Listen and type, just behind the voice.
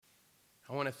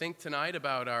I want to think tonight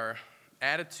about our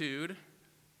attitude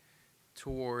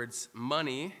towards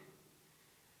money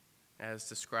as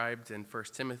described in 1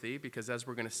 Timothy, because as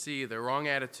we're going to see, the wrong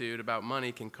attitude about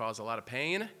money can cause a lot of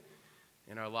pain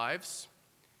in our lives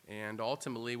and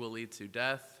ultimately will lead to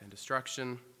death and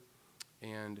destruction.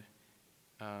 And,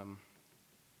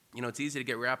 it's easy to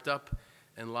get wrapped up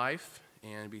in life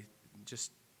and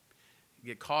just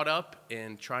get caught up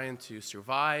in trying to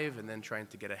survive and then trying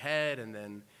to get ahead and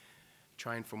then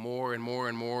trying for more and more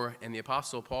and more. And the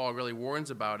Apostle Paul really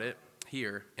warns about it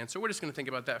here. And so we're just going to think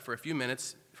about that for a few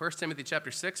minutes. 1 Timothy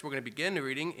chapter 6, we're going to begin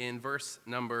reading in verse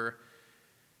number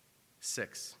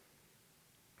 6.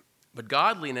 But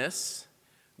godliness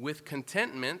with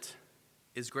contentment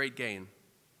is great gain.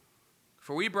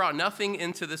 For we brought nothing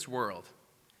into this world,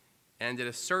 and it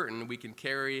is certain we can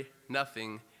carry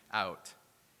nothing out.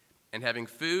 And having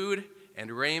food and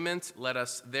raiment, let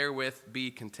us therewith be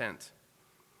content.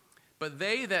 But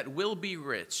they that will be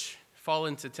rich fall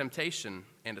into temptation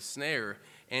and a snare,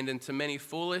 and into many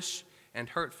foolish and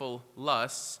hurtful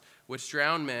lusts, which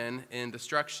drown men in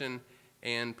destruction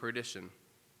and perdition.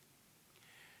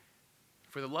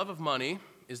 For the love of money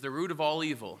is the root of all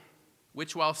evil,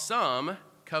 which while some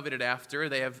coveted after,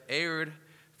 they have erred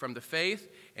from the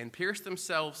faith and pierced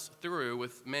themselves through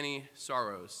with many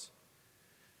sorrows.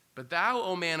 But thou,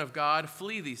 O man of God,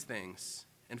 flee these things,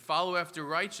 and follow after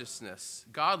righteousness,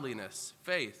 godliness,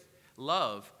 faith,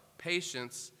 love,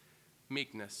 patience,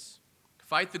 meekness.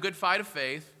 Fight the good fight of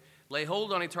faith, lay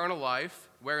hold on eternal life,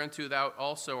 whereunto thou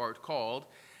also art called,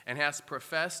 and hast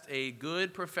professed a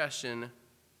good profession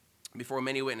before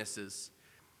many witnesses.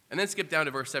 And then skip down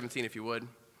to verse 17, if you would.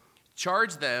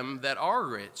 Charge them that are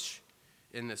rich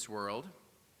in this world,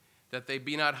 that they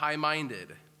be not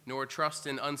high-minded, nor trust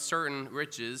in uncertain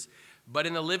riches, but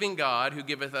in the living God, who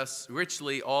giveth us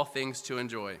richly all things to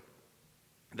enjoy.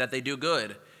 That they do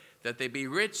good, that they be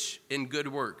rich in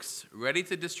good works, ready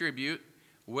to distribute,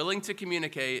 willing to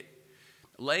communicate,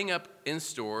 laying up in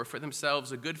store for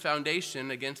themselves a good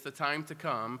foundation against the time to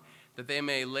come, that they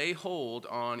may lay hold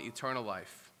on eternal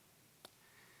life.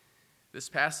 This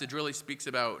passage really speaks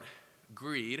about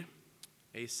greed,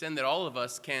 a sin that all of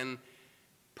us can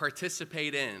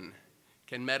participate in,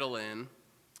 can meddle in.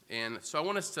 And so I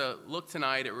want us to look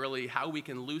tonight at really how we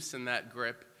can loosen that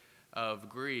grip of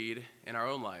greed in our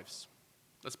own lives.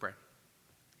 Let's pray.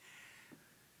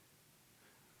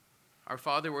 Our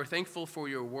Father, we're thankful for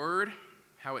your word,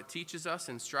 how it teaches us,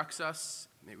 instructs us,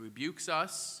 it rebukes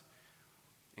us.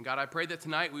 And God, I pray that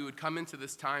tonight we would come into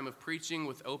this time of preaching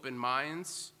with open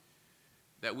minds,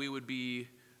 that we would be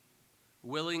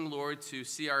willing, Lord, to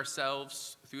see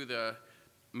ourselves through the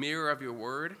mirror of your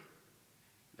word,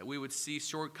 that we would see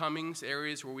shortcomings,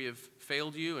 areas where we have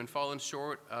failed you and fallen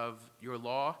short of your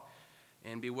law,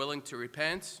 and be willing to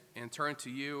repent and turn to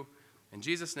you. In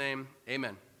Jesus' name,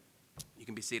 amen. You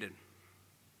can be seated.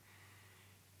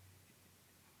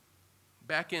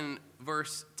 Back in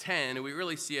verse 10, we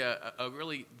really see a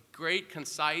really great,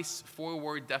 concise,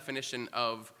 four-word definition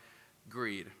of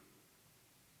greed.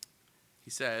 He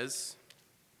says,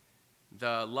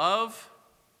 the love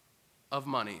of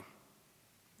money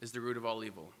is the root of all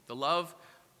evil. The love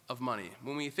of money.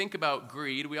 When we think about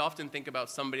greed, we often think about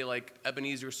somebody like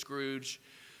Ebenezer Scrooge,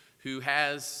 who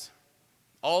has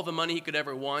all the money he could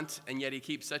ever want, and yet he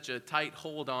keeps such a tight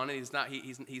hold on it.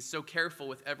 He's so careful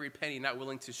with every penny, not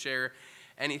willing to share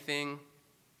anything.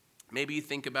 Maybe you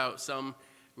think about some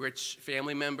rich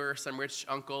family member, some rich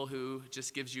uncle who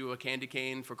just gives you a candy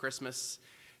cane for Christmas,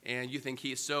 and you think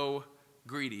he is so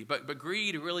greedy. But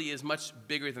greed really is much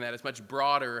bigger than that. It's much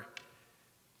broader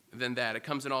than that. It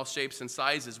comes in all shapes and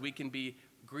sizes. We can be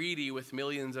greedy with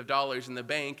millions of dollars in the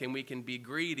bank, and we can be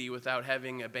greedy without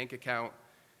having a bank account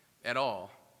at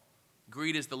all.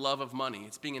 Greed is the love of money.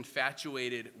 It's being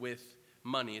infatuated with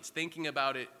money. It's thinking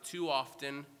about it too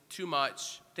often, too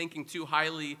much, thinking too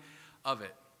highly of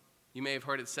it. You may have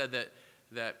heard it said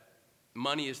that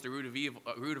money is the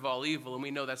root of all evil, and we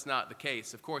know that's not the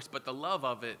case, of course, but the love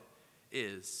of it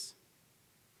is.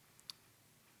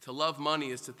 To love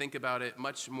money is to think about it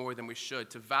much more than we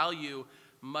should, to value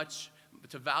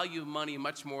money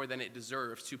much more than it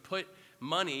deserves, to put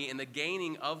money and the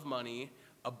gaining of money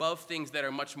above things that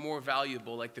are much more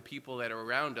valuable, like the people that are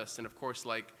around us, and of course,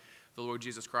 like the Lord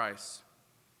Jesus Christ.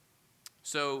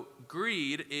 So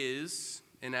greed is,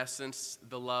 in essence,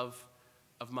 the love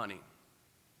of money.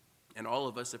 And all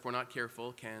of us, if we're not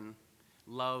careful, can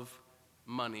love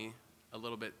money a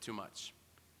little bit too much.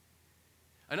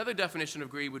 Another definition of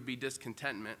greed would be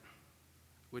discontentment,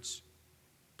 which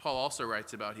Paul also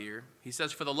writes about here. He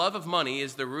says, for the love of money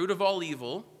is the root of all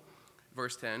evil,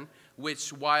 verse 10,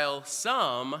 which while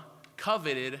some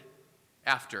coveted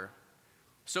after.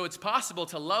 So it's possible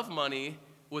to love money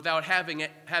without having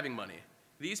money.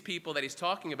 These people that he's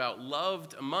talking about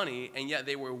loved money, and yet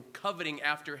they were coveting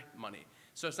after money.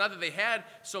 So it's not that they had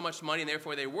so much money and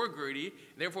therefore they were greedy,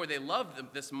 therefore they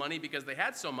loved this money because they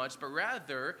had so much, but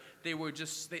rather they were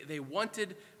they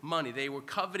wanted money. They were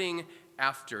coveting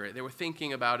after it. They were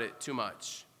thinking about it too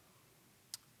much.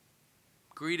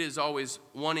 Greed is always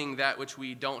wanting that which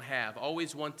we don't have,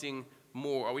 always wanting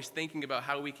more, always thinking about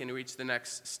how we can reach the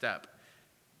next step.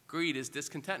 Greed is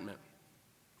discontentment.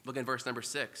 Look in verse number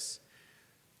 6,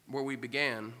 where we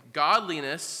began.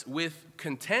 Godliness with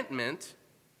contentment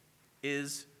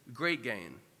is great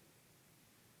gain.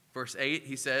 Verse 8,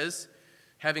 he says,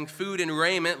 having food and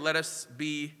raiment, let us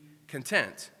be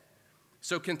content.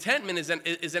 So contentment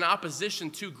is in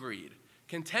opposition to greed.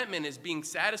 Contentment is being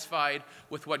satisfied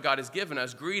with what God has given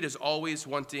us. Greed is always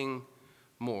wanting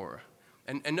more.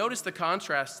 And notice the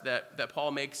contrast that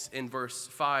Paul makes in verse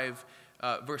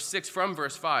 6 from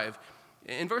verse 5.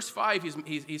 In verse 5,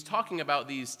 he's talking about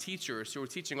these teachers who are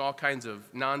teaching all kinds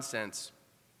of nonsense,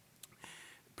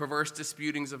 perverse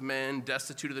disputings of men,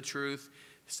 destitute of the truth.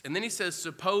 And then he says,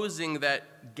 supposing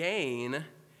that gain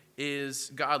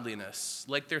is godliness.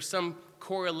 Like there's some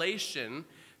correlation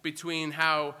between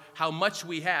how much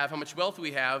we have, how much wealth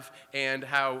we have, and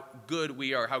how good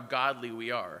we are, how godly we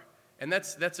are. And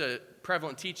that's a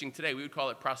prevalent teaching today. We would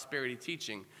call it prosperity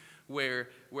teaching, where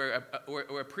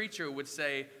a preacher would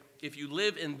say, if you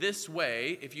live in this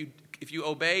way, if you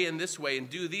obey in this way and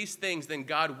do these things, then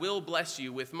God will bless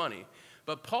you with money.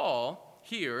 But Paul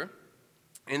here,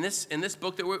 in this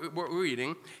book that we're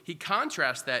reading, he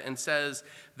contrasts that and says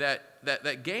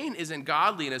that gain isn't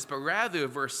godliness, but rather,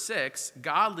 verse 6,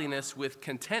 godliness with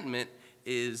contentment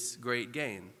is great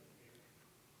gain.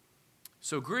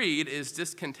 So greed is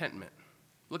discontentment.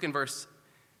 Look in verse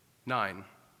 9.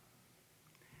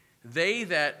 They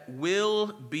that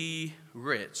will be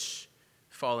rich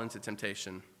fall into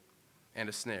temptation and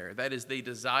a snare. That is, they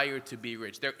desire to be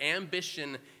rich. Their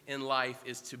ambition in life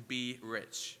is to be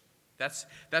rich.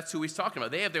 That's who he's talking about.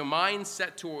 They have their mind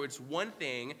set towards one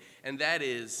thing, and that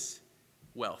is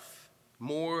wealth.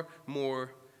 More,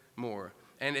 more, more.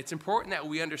 And it's important that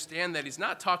we understand that he's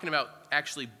not talking about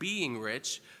actually being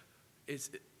rich,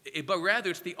 but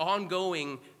rather it's the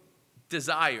ongoing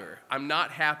desire. I'm not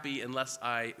happy unless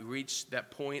I reach that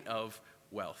point of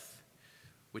wealth,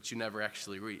 which you never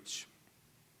actually reach.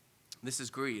 This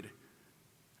is greed,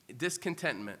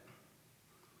 discontentment.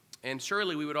 And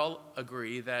surely we would all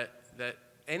agree that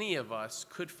any of us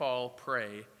could fall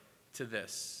prey to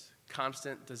this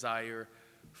constant desire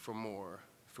for more,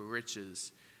 for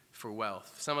riches, for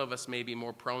wealth. Some of us may be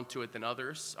more prone to it than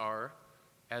others are,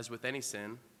 as with any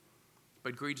sin.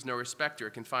 But greed's no respecter.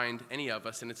 It can find any of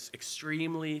us, and it's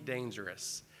extremely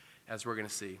dangerous, as we're going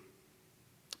to see.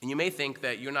 And you may think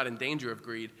that you're not in danger of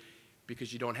greed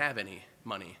because you don't have any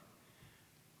money.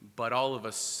 But all of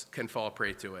us can fall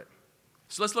prey to it.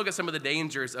 So let's look at some of the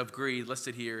dangers of greed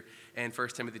listed here in 1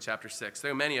 Timothy chapter 6.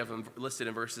 There are many of them listed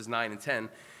in verses 9 and 10.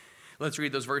 Let's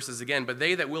read those verses again. But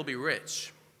they that will be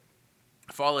rich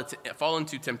fall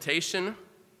into temptation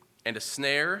and a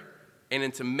snare, and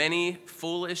into many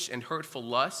foolish and hurtful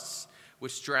lusts,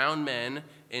 which drown men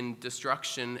in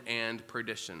destruction and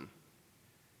perdition.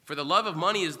 For the love of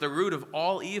money is the root of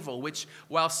all evil, which,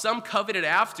 while some coveted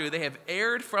after, they have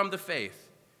erred from the faith,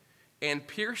 and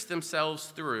pierced themselves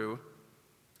through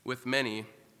with many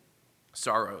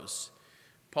sorrows.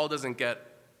 Paul doesn't get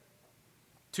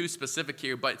too specific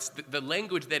here, but the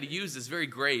language that he uses is very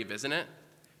grave, isn't it?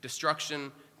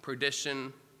 Destruction,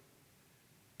 perdition,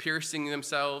 piercing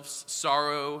themselves,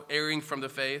 sorrow, erring from the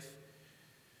faith.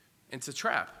 It's a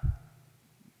trap.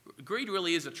 Greed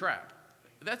really is a trap.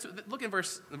 Look in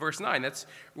verse 9. That's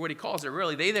what he calls it,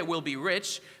 really. They that will be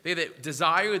rich, they that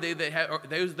desire,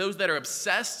 those that are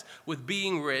obsessed with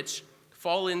being rich,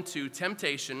 fall into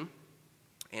temptation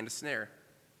and a snare.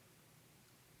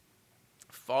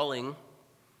 Falling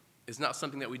is not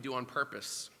something that we do on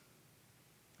purpose.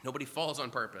 Nobody falls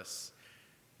on purpose.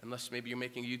 Unless maybe you're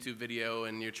making a YouTube video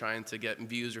and you're trying to get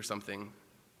views or something.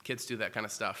 Kids do that kind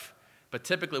of stuff. But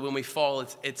typically when we fall,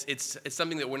 it's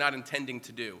something that we're not intending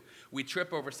to do. We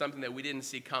trip over something that we didn't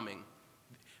see coming.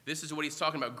 This is what he's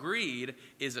talking about. Greed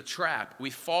is a trap.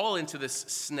 We fall into this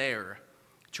snare.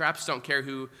 Traps don't care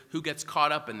who gets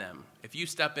caught up in them. If you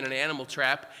step in an animal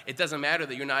trap, it doesn't matter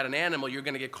that you're not an animal, you're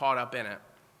going to get caught up in it.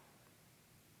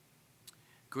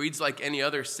 Greed's like any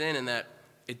other sin in that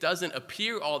it doesn't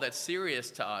appear all that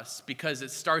serious to us because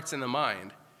it starts in the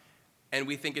mind. And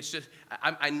we think it's just,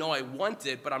 I know I want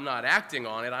it, but I'm not acting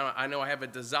on it. I know I have a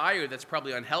desire that's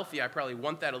probably unhealthy. I probably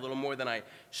want that a little more than I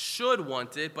should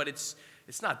want it, but it's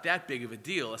not that big of a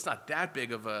deal. It's not that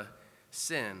big of a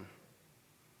sin.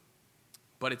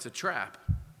 But it's a trap.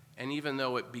 And even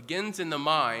though it begins in the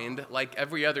mind, like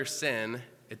every other sin,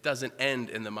 it doesn't end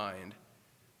in the mind.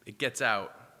 It gets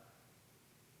out.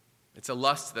 It's a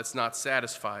lust that's not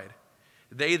satisfied.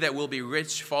 They that will be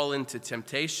rich fall into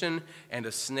temptation and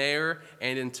a snare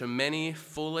and into many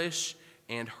foolish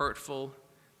and hurtful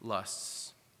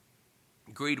lusts.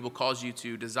 Greed will cause you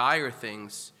to desire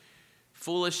things,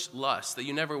 foolish lusts that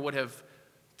you never would have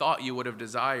thought you would have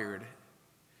desired.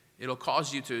 It'll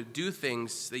cause you to do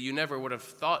things that you never would have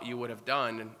thought you would have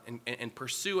done and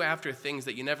pursue after things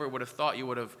that you never would have thought you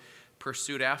would have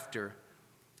pursued after.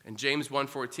 In James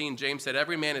 1:14, James said,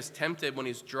 every man is tempted when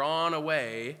he's drawn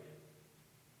away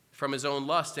from his own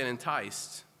lust and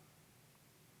enticed.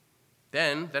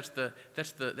 Then that's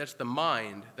the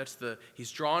mind. He's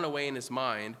drawn away in his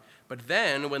mind. But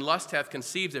then when lust hath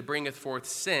conceived, it bringeth forth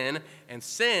sin, and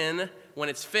sin, when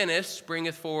it's finished,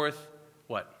 bringeth forth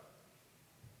what?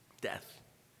 Death.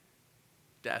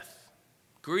 Death.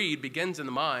 Greed begins in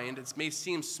the mind. It may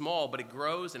seem small, but it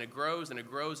grows and it grows and it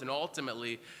grows and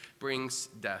ultimately brings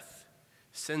death.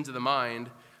 Sins of the mind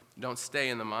don't stay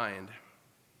in the mind.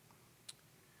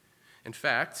 In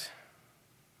fact,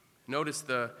 notice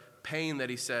the pain that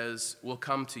he says will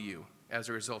come to you as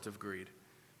a result of greed.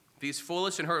 These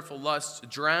foolish and hurtful lusts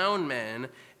drown men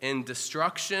in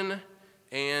destruction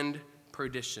and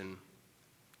perdition.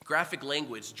 Graphic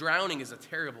language, drowning is a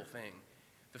terrible thing.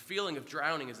 The feeling of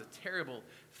drowning is a terrible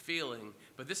feeling.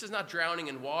 But this is not drowning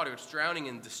in water, it's drowning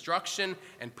in destruction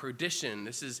and perdition.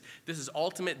 This is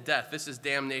ultimate death. This is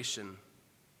damnation.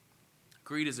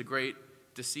 Greed is a great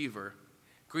deceiver.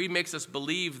 Greed makes us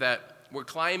believe that we're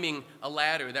climbing a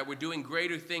ladder, that we're doing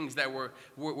greater things, that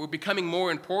we're becoming more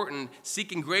important,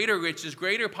 seeking greater riches,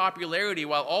 greater popularity,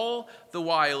 while all the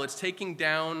while it's taking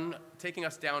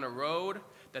us down a road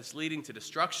that's leading to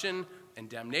destruction and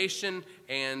damnation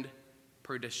and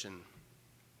perdition.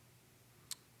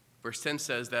 Verse 10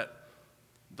 says that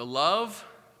the love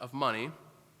of money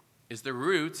is the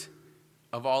root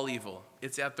of all evil.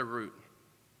 It's at the root.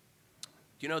 Do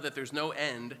you know that there's no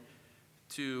end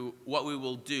to what we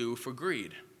will do for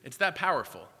greed? It's that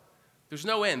powerful. There's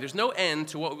no end. There's no end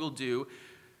to what we'll do,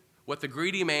 what the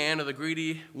greedy man or the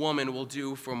greedy woman will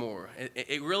do for more.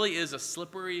 It really is a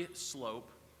slippery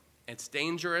slope. It's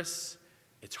dangerous.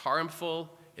 It's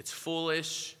harmful. It's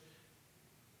foolish.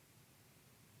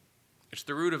 It's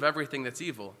the root of everything that's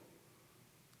evil.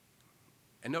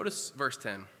 And notice verse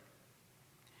 10.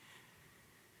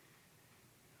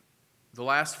 The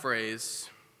last phrase,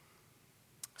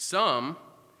 some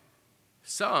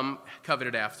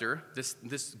coveted after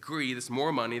this greed, this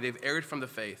more money. They've erred from the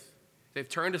faith. They've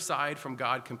turned aside from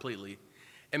God completely.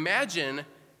 Imagine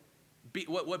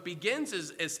what begins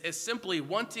is simply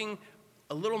wanting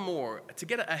a little more, to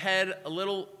get ahead a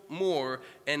little more,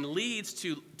 and leads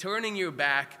to turning your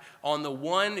back on the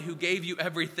one who gave you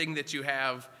everything that you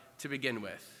have to begin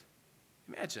with.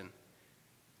 Imagine.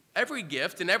 Every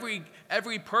gift and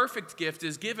every perfect gift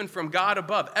is given from God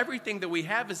above. Everything that we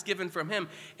have is given from him.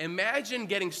 Imagine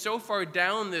getting so far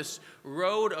down this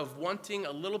road of wanting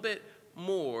a little bit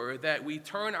more that we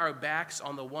turn our backs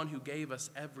on the one who gave us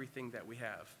everything that we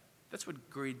have. That's what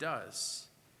greed does.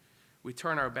 We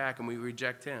turn our back and we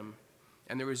reject him.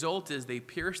 And the result is they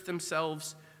pierce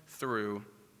themselves through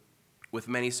with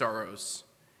many sorrows.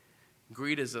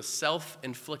 Greed is a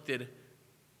self-inflicted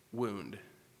wound.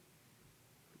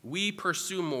 We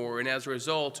pursue more and as a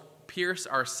result pierce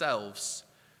ourselves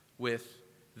with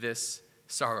this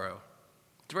sorrow.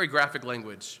 It's very graphic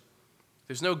language.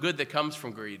 There's no good that comes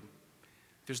from greed.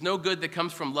 There's no good that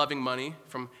comes from loving money,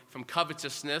 from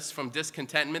covetousness, from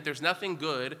discontentment. There's nothing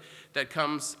good that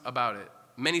comes about it.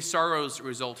 Many sorrows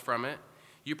result from it.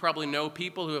 You probably know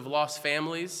people who have lost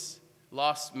families,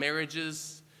 lost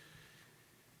marriages,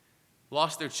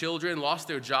 lost their children, lost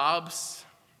their jobs,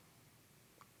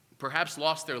 perhaps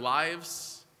lost their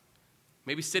lives,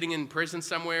 maybe sitting in prison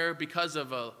somewhere because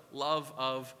of a love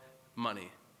of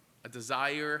money, a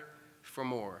desire for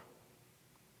more.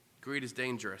 Greed is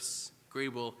dangerous.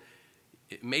 Greed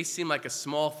it may seem like a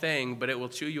small thing, but it will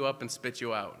chew you up and spit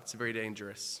you out. It's very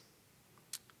dangerous.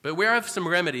 But we have some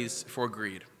remedies for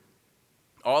greed.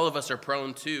 All of us are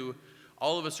prone to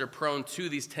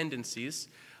these tendencies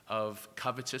of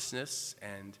covetousness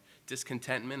and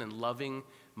discontentment and loving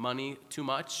money too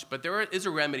much. But there is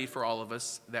a remedy for all of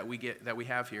us that we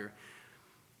have here.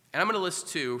 And I'm going to list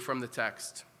two from the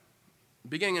text,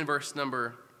 beginning in verse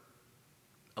number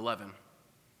 11.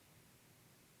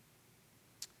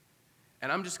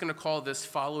 And I'm just going to call this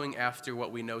following after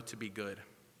what we know to be good,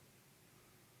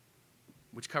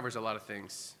 which covers a lot of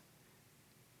things.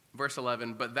 Verse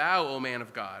 11, but thou, O man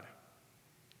of God.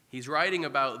 He's writing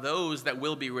about those that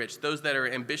will be rich, those that are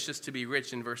ambitious to be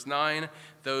rich in verse 9,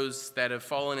 those that have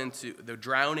fallen into the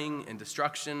drowning and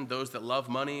destruction, those that love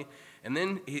money. And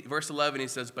then verse 11, he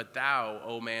says, but thou,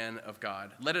 O man of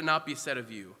God, let it not be said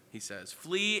of you, he says,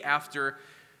 flee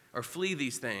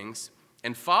these things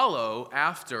and follow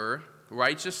after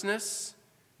righteousness,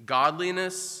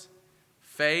 godliness,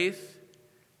 faith,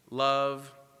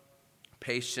 love,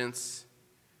 patience,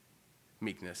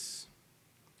 meekness.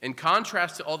 In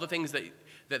contrast to all the things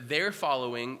that they're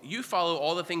following, you follow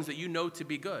all the things that you know to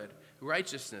be good.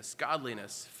 Righteousness,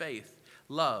 godliness, faith,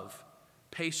 love,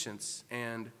 patience,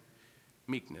 and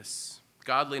meekness.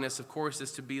 Godliness, of course,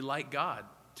 is to be like God,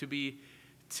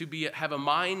 have a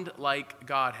mind like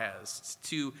God has,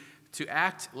 to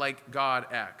act like God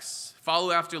acts.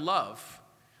 Follow after love.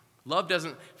 Love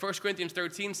doesn't, 1 Corinthians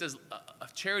 13 says,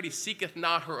 charity seeketh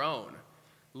not her own.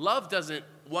 Love doesn't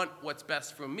want what's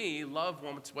best for me. Love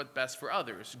wants what's best for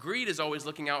others. Greed is always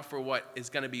looking out for what is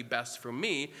going to be best for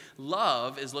me.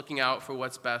 Love is looking out for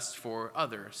what's best for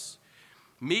others.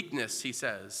 Meekness, he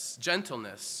says,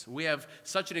 gentleness. We have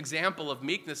such an example of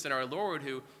meekness in our Lord,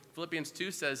 who Philippians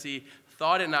 2 says he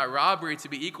thought it not robbery to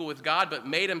be equal with God, but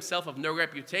made himself of no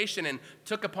reputation and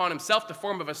took upon himself the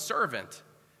form of a servant.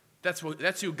 That's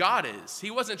who God is.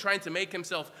 He wasn't trying to make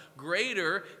himself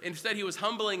greater. Instead, he was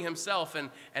humbling himself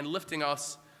and lifting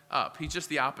us up. He's just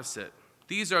the opposite.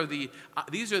 These are the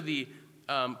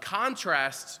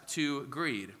contrasts to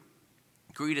greed.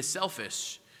 Greed is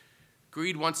selfish.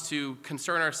 Greed wants to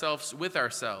concern ourselves with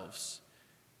ourselves.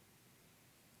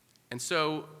 And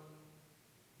so,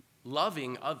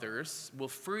 loving others will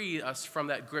free us from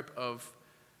that grip of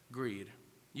greed.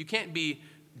 You can't be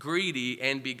greedy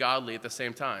and be godly at the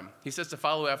same time. He says to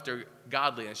follow after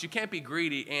godliness. You can't be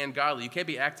greedy and godly. You can't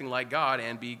be acting like God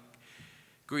and be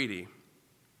greedy.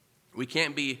 We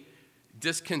can't be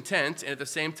discontent and at the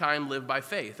same time live by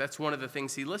faith. That's one of the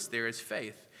things he lists there is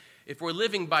faith. If we're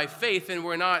living by faith, then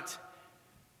we're not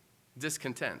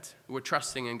discontent. We're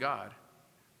trusting in God.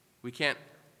 We can't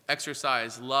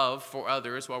exercise love for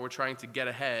others while we're trying to get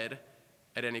ahead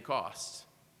at any cost,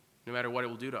 no matter what it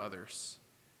will do to others.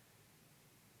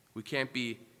 We can't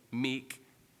be meek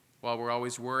while we're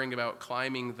always worrying about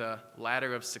climbing the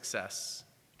ladder of success,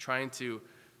 trying to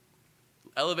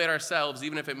elevate ourselves,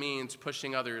 even if it means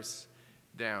pushing others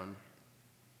down.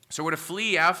 So we're to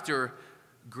flee after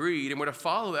greed, and we're to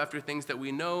follow after things that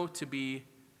we know to be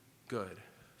good.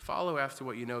 Follow after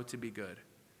what you know to be good.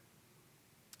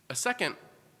 A second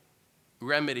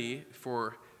remedy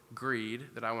for greed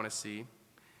that I want to see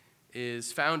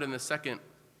is found in the second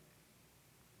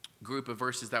group of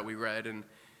verses that we read, and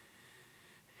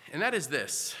that is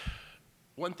this.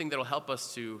 One thing that will help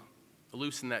us to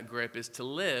loosen that grip is to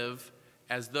live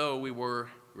as though we were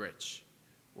rich,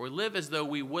 or live as though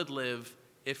we would live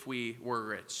if we were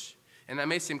rich. And that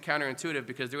may seem counterintuitive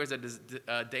because there is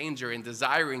a danger in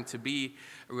desiring to be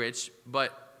rich,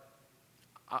 but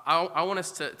I want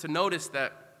us to notice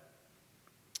that.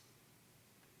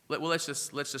 Let's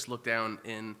just look down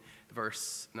in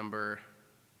verse number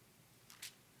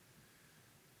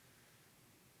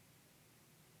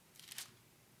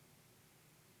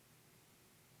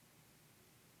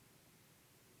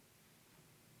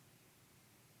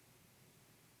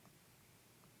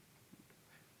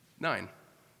 9.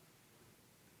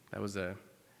 That was a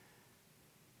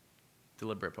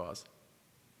deliberate pause.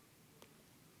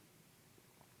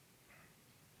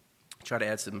 Try to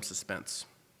add some suspense.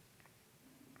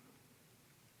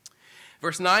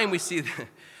 Verse 9 we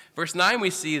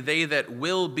see they that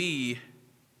will be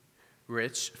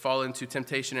rich fall into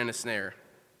temptation and a snare.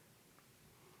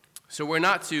 So we're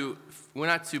not to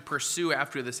pursue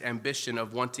after this ambition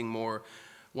of wanting more.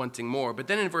 But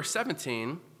then in verse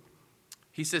 17,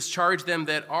 he says, charge them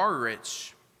that are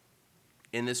rich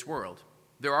in this world.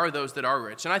 There are those that are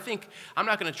rich. And I think, I'm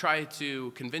not going to try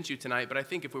to convince you tonight, but I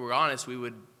think if we were honest, we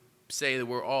would say that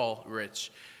we're all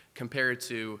rich compared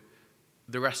to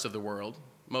the rest of the world,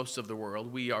 most of the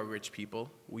world. We are rich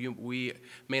people. We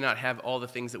may not have all the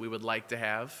things that we would like to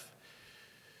have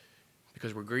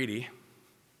because we're greedy,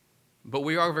 but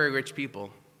we are very rich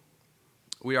people.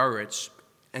 We are rich.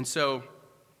 And so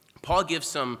Paul gives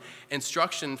some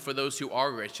instruction for those who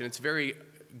are rich, and it's very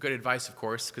good advice, of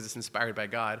course, because it's inspired by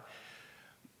God.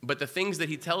 But the things that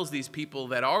he tells these people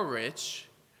that are rich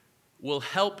will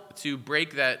help to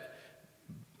break that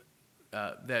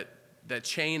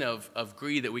chain of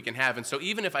greed that we can have. And so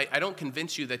even if I don't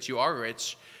convince you that you are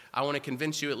rich, I want to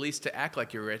convince you at least to act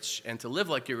like you're rich and to live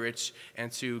like you're rich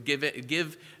and to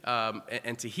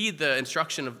and to heed the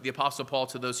instruction of the Apostle Paul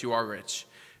to those who are rich,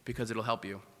 because it'll help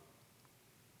you.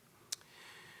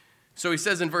 So he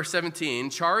says in verse 17,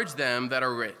 charge them that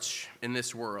are rich in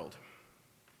this world,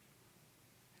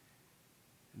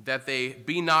 that they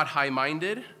be not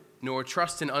high-minded, nor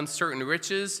trust in uncertain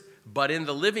riches, but in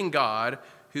the living God,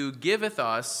 who giveth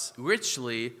us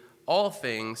richly all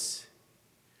things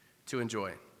to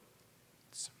enjoy.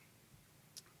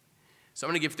 So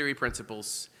I'm going to give 3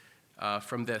 principles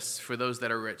from this for those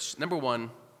that are rich. Number 1,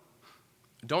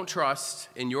 don't trust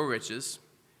in your riches,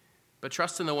 but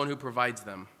trust in the one who provides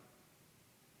them.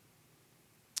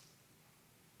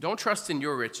 Don't trust in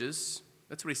your riches.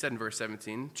 That's what he said in verse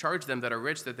 17. Charge them that are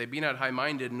rich, that they be not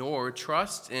high-minded, nor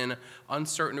trust in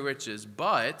uncertain riches,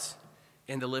 but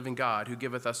in the living God, who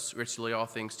giveth us richly all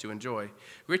things to enjoy.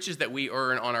 Riches that we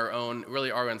earn on our own really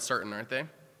are uncertain, aren't they?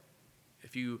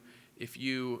 If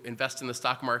you invest in the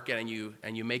stock market and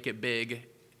you make it big,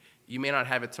 you may not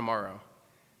have it tomorrow.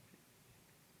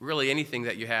 Really, anything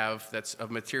that you have that's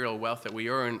of material wealth that we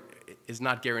earn is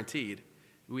not guaranteed.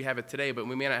 We have it today, but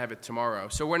we may not have it tomorrow.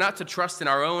 So we're not to trust in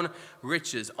our own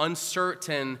riches,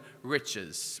 uncertain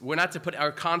riches. We're not to put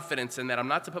our confidence in that. I'm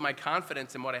not to put my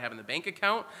confidence in what I have in the bank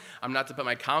account. I'm not to put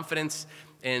my confidence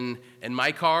in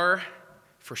my car,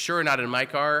 for sure not in my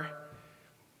car.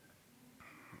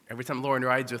 Every time Lauren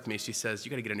rides with me, she says, you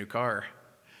got to get a new car.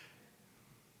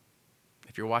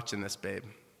 If you're watching this, babe,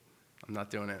 I'm not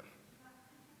doing it.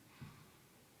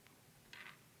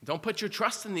 Don't put your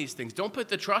trust in these things. Don't put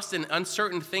the trust in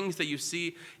uncertain things that you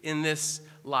see in this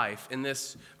life, in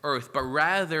this earth, but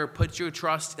rather put your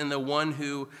trust in the one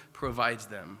who provides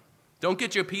them. Don't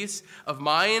get your peace of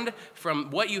mind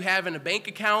from what you have in a bank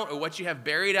account or what you have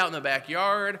buried out in the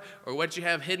backyard or what you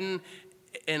have hidden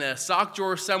in a sock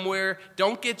drawer somewhere.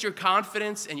 Don't get your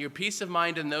confidence and your peace of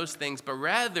mind in those things, but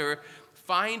rather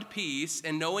find peace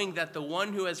in knowing that the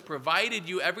one who has provided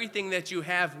you everything that you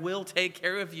have will take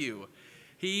care of you.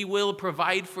 He will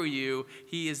provide for you.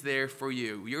 He is there for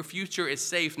you. Your future is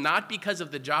safe not because of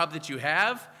the job that you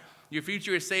have. Your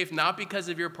future is safe not because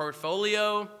of your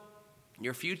portfolio.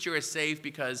 Your future is safe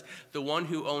because the one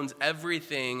who owns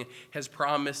everything has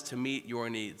promised to meet your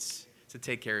needs, to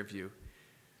take care of you.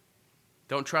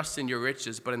 Don't trust in your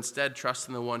riches, but instead trust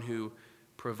in the one who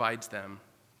provides them.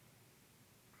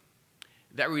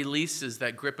 That releases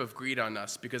that grip of greed on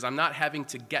us, because I'm not having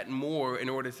to get more in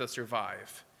order to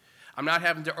survive. I'm not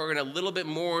having to earn a little bit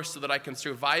more so that I can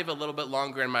survive a little bit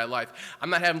longer in my life. I'm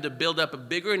not having to build up a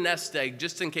bigger nest egg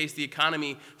just in case the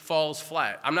economy falls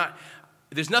flat.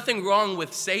 There's nothing wrong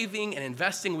with saving and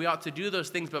investing. We ought to do those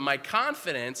things, but my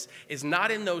confidence is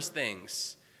not in those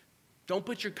things. Don't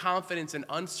put your confidence in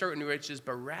uncertain riches,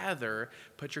 but rather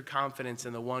put your confidence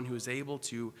in the one who is able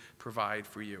to provide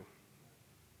for you.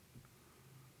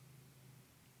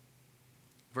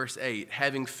 Verse 8,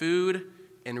 having food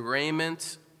and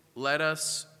raiment, let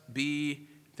us be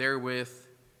therewith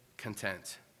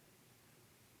content.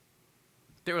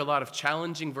 There are a lot of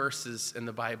challenging verses in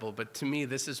the Bible, but to me,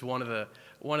 this is one of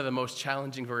the most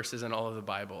challenging verses in all of the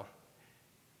Bible.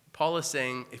 Paul is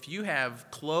saying, if you have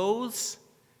clothes,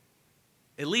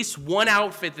 at least one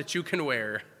outfit that you can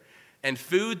wear, and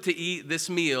food to eat this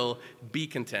meal, be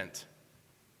content.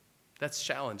 That's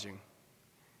challenging.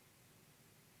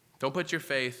 Don't put your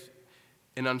faith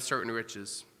in uncertain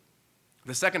riches.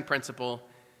 The second principle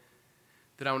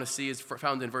that I want to see is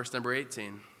found in verse number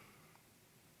 18.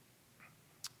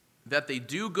 That they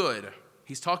do good.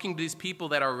 He's talking to these people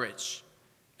that are rich.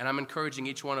 And I'm encouraging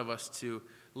each one of us to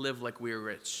live like we are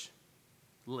rich.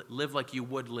 Live like you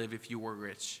would live if you were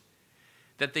rich.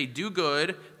 That they do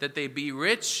good, that they be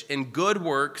rich in good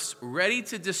works, ready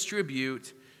to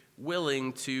distribute,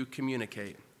 willing to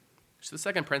communicate. So the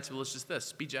second principle is just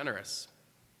this: be generous.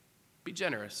 Be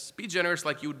generous. Be generous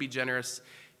like you would be generous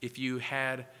if you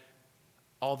had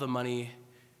all the money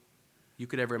you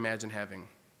could ever imagine having.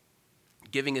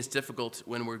 Giving is difficult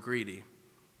when we're greedy.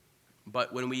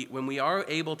 But when we are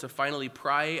able to finally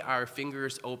pry our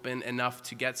fingers open enough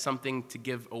to get something to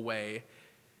give away,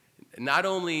 not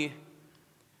only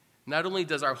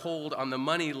does our hold on the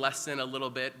money lessen a little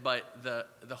bit, but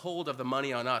the hold of the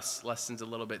money on us lessens a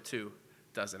little bit too,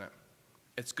 doesn't it?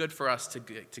 It's good for us to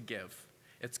give.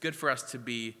 It's good for us to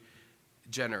be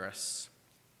generous.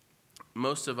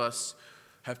 Most of us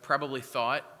have probably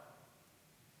thought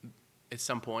at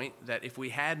some point that if we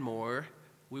had more,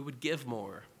 we would give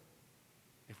more.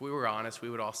 If we were honest, we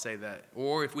would all say that.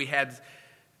 Or if we had,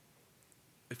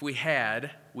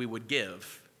 we would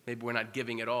give. Maybe we're not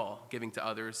giving at all, giving to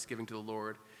others, giving to the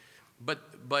Lord. But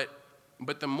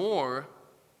the more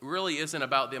really isn't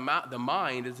about the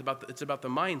mind, it's about the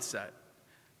mindset.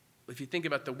 If you think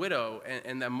about the widow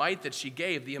and the mite that she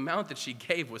gave, the amount that she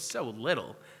gave was so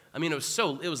little. I mean, it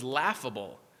was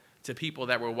laughable to people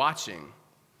that were watching.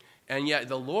 And yet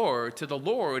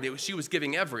she was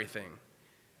giving everything.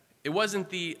 It wasn't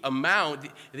the amount.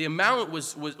 The amount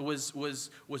was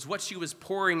what she was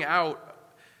pouring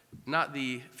out, not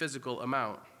the physical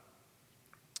amount.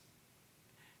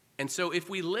 And so if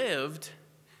we lived,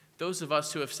 those of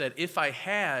us who have said, if I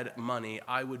had money,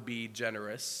 I would be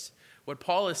generous, what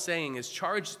Paul is saying is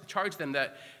charge them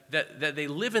that they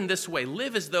live in this way.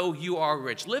 Live as though you are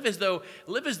rich. Live as though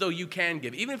you can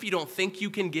give. Even if you don't think you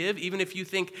can give, even if you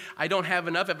think I don't have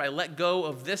enough, if I let go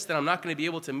of this, then I'm not going to be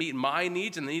able to meet my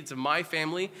needs and the needs of my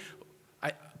family.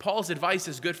 Paul's advice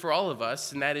is good for all of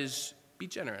us, and that is be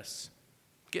generous.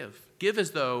 Give. Give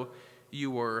as though you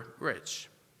were rich.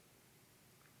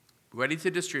 Ready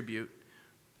to distribute,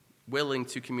 willing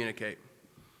to communicate.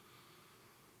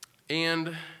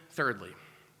 And thirdly,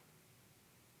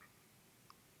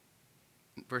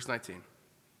 verse 19,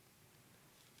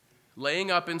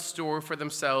 laying up in store for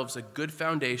themselves a good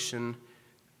foundation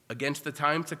against the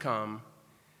time to come,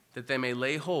 that they may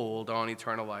lay hold on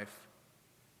eternal life.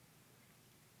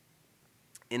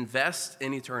 Invest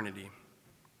in eternity.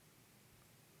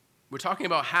 We're talking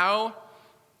about how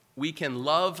we can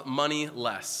love money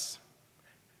less.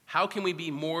 How can we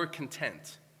be more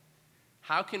content?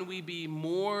 How can we be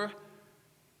more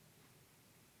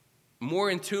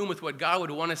in tune with what God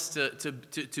would want us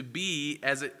to be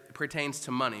as it pertains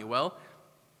to money? Well,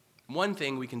 one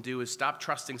thing we can do is stop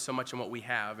trusting so much in what we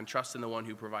have and trust in the one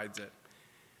who provides it.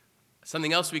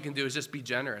 Something else we can do is just be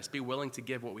generous, be willing to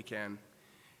give what we can.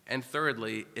 And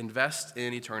thirdly, invest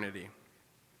in eternity.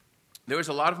 There is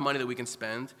a lot of money that we can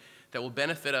spend that will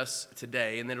benefit us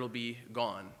today, and then it'll be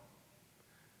gone.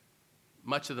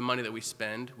 Much of the money that we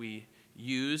spend, we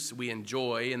use, we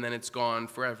enjoy, and then it's gone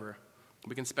forever.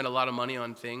 We can spend a lot of money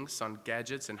on things, on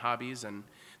gadgets and hobbies, and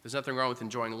there's nothing wrong with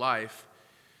enjoying life.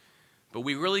 But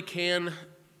we really can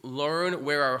learn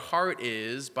where our heart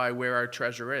is by where our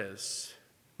treasure is.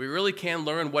 We really can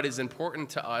learn what is important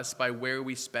to us by where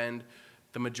we spend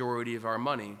the majority of our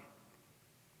money.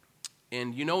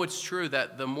 And you know it's true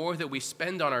that the more that we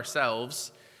spend on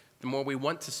ourselves, the more we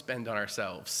want to spend on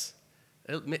ourselves.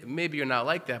 Maybe you're not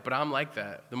like that, but I'm like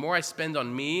that. The more I spend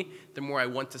on me, the more I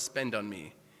want to spend on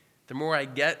me. The more I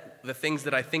get the things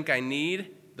that I think I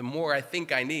need, the more I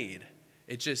think I need.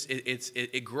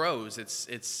 It grows.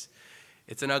 It's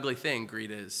an ugly thing,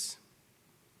 greed is.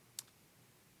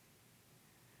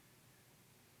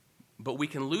 But we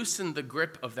can loosen the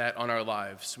grip of that on our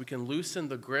lives. We can loosen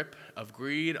the grip of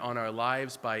greed on our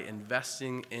lives by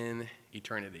investing in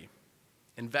eternity.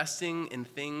 Investing in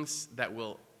things that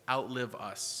will outlive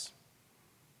us.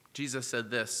 Jesus said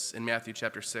this in Matthew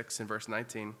chapter 6 and verse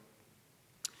 19.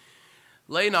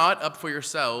 Lay not up for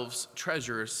yourselves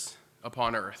treasures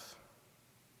upon earth.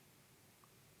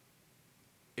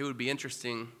 It would be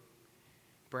interesting,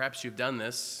 perhaps you've done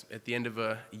this at the end of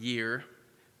a year,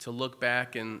 to look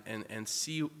back and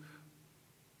see,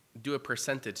 do a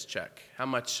percentage check. How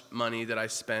much money did I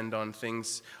spend on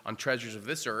things, on treasures of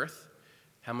this earth?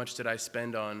 How much did I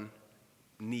spend on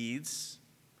needs?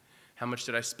 How much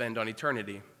did I spend on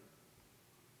eternity?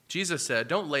 Jesus said,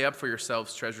 don't lay up for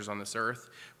yourselves treasures on this earth,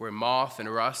 where moth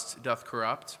and rust doth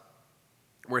corrupt,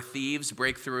 where thieves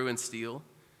break through and steal,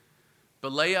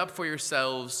 but lay up for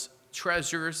yourselves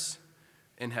treasures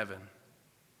in heaven,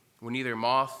 where neither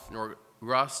moth nor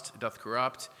rust doth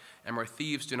corrupt, and where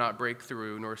thieves do not break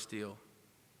through nor steal.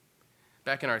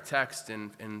 Back in our text in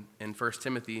 1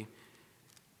 Timothy,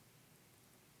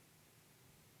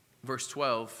 verse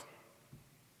 12,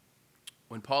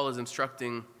 when Paul is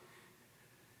instructing,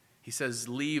 he says,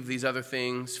 leave these other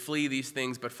things, flee these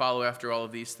things, but follow after all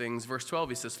of these things. Verse 12,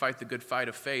 he says, fight the good fight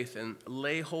of faith and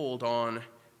lay hold on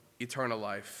eternal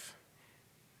life,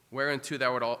 whereunto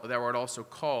thou art also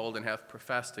called and hath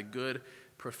professed a good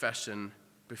profession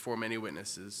before many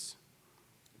witnesses.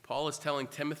 Paul is telling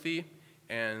Timothy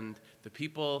and the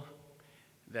people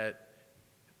that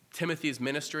Timothy is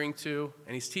ministering to,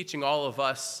 and he's teaching all of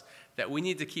us that we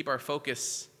need to keep our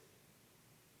focus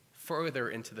further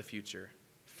into the future.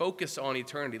 Focus on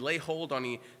eternity. Lay hold on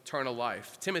eternal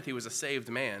life. Timothy was a saved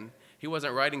man. He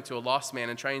wasn't writing to a lost man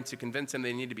and trying to convince him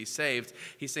they need to be saved.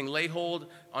 He's saying, lay hold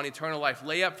on eternal life.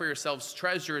 Lay up for yourselves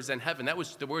treasures in heaven. That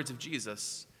was the words of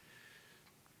Jesus.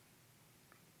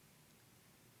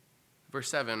 Verse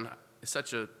 7 is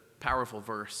such a powerful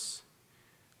verse.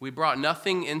 We brought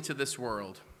nothing into this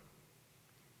world,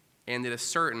 and it is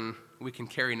certain we can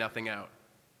carry nothing out.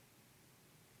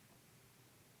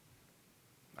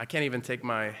 I can't even take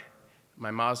my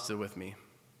Mazda with me.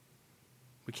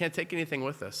 We can't take anything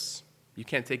with us. You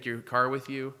can't take your car with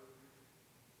you.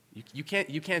 You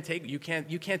can't take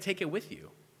it with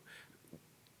you.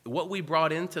 What we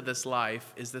brought into this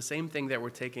life is the same thing that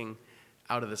we're taking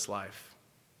out of this life.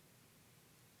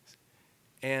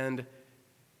 And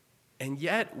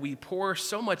yet we pour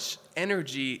so much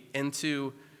energy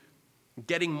into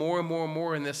getting more and more and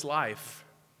more in this life.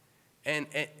 And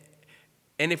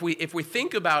if we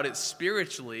think about it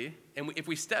spiritually, and if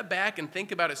we step back and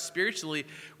think about it spiritually,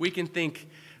 we can think,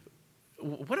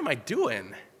 what am I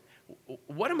doing?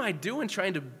 What am I doing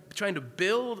trying to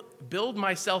build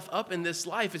myself up in this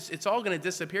life? It's all going to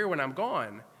disappear when I'm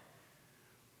gone.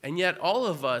 And yet all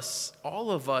of us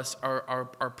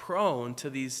are prone to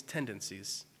these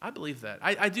tendencies. I believe that.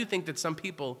 I do think that some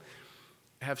people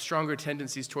have stronger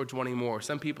tendencies towards wanting more.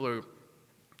 Some people are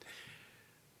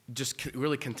just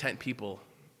really content people.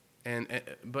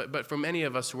 But for many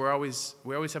of us, we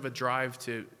always have a drive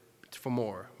for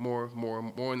more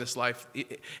in this life.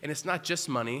 And it's not just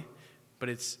money, but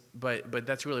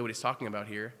that's really what he's talking about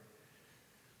here.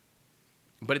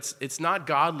 But it's not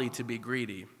godly to be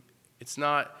greedy. It's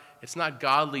not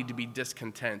godly to be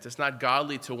discontent. It's not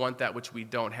godly to want that which we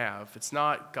don't have. It's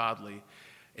not godly.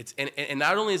 And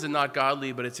not only is it not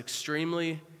godly, but it's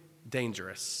extremely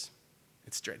dangerous.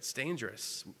 It's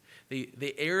dangerous.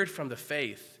 They erred from the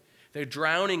faith. They're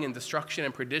drowning in destruction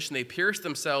and perdition. They pierce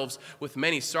themselves with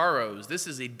many sorrows. This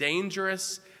is a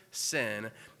dangerous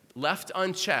sin. Left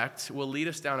unchecked will lead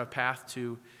us down a path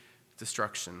to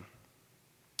destruction.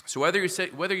 So whether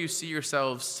you see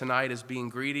yourselves tonight as being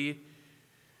greedy,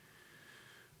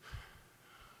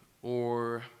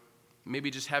 or maybe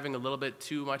just having a little bit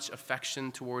too much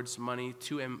affection towards money,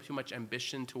 too much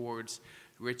ambition towards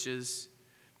riches,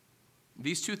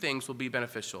 these two things will be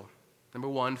beneficial. Number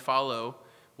one, follow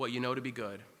what you know to be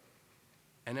good.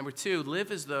 And number two,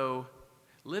 live as though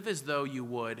you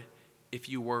would if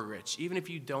you were rich. Even if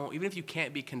you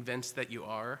can't be convinced that you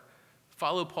are,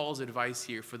 follow Paul's advice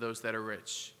here for those that are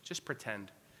rich. Just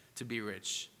pretend to be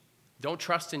rich. Don't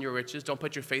trust in your riches. Don't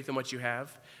put your faith in what you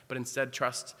have, but instead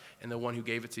trust in the one who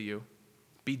gave it to you.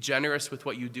 Be generous with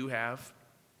what you do have.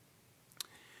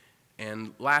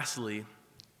 And lastly,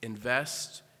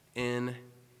 invest in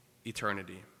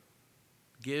eternity.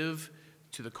 Give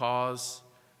to the cause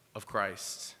of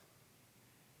Christ.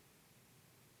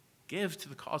 Give to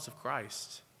the cause of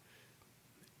Christ.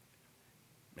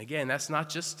 Again, that's not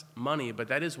just money, but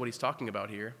that is what he's talking about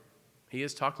here. He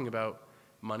is talking about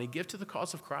money. Give to the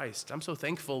cause of Christ. I'm so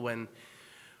thankful when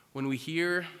we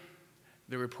hear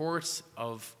the reports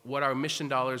of what our mission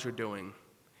dollars are doing.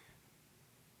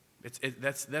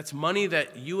 That's money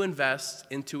that you invest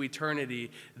into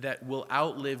eternity that will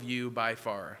outlive you by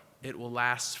far. It will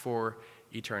last for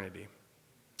eternity.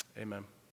 Amen.